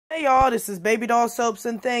Hey y'all, this is Baby Doll Soaps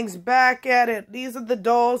and Things back at it. These are the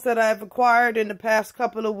dolls that I've acquired in the past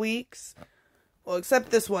couple of weeks. Well,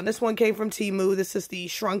 except this one. This one came from Temu. This is the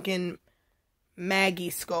Shrunken Maggie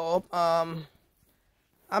sculpt.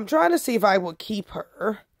 I'm trying to see if I would keep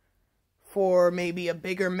her for maybe a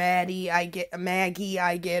bigger Maggie I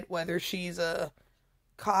get, whether she's a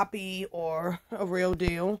copy or a real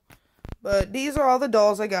deal. But these are all the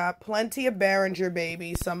dolls I got. Plenty of Behringer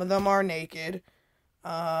babies. Some of them are naked.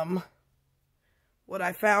 What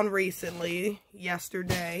I found recently,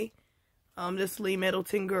 yesterday, this Lee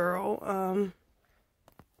Middleton girl,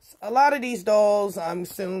 a lot of these dolls I'm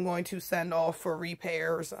soon going to send off for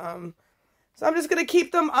repairs, so I'm just going to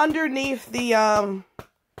keep them underneath the,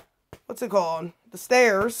 what's it called, the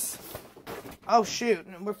stairs. Oh shoot,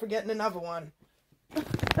 we're forgetting another one.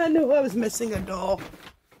 I knew I was missing a doll.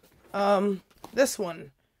 This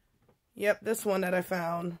one. Yep, this one that I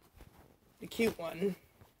found. The cute one.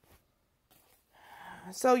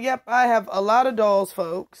 So, yep, I have a lot of dolls,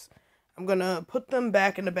 folks. I'm going to put them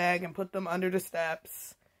back in the bag and put them under the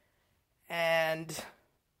steps. And,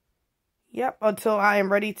 yep, until I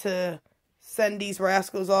am ready to send these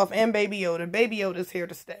rascals off. And Baby Yoda. Baby Yoda's here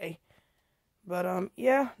to stay. But,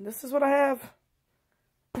 yeah, this is what I have.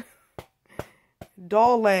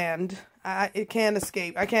 Doll land. It can't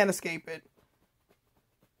escape. I can't escape it.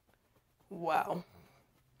 Wow.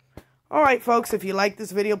 Alright, folks, if you like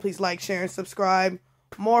this video, please like, share, and subscribe.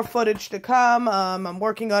 More footage to come. I'm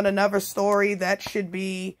working on another story that should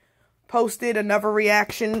be posted. Another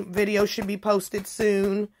reaction video should be posted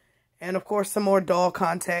soon. And, of course, some more doll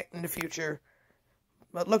content in the future.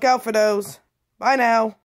 But look out for those. Bye now.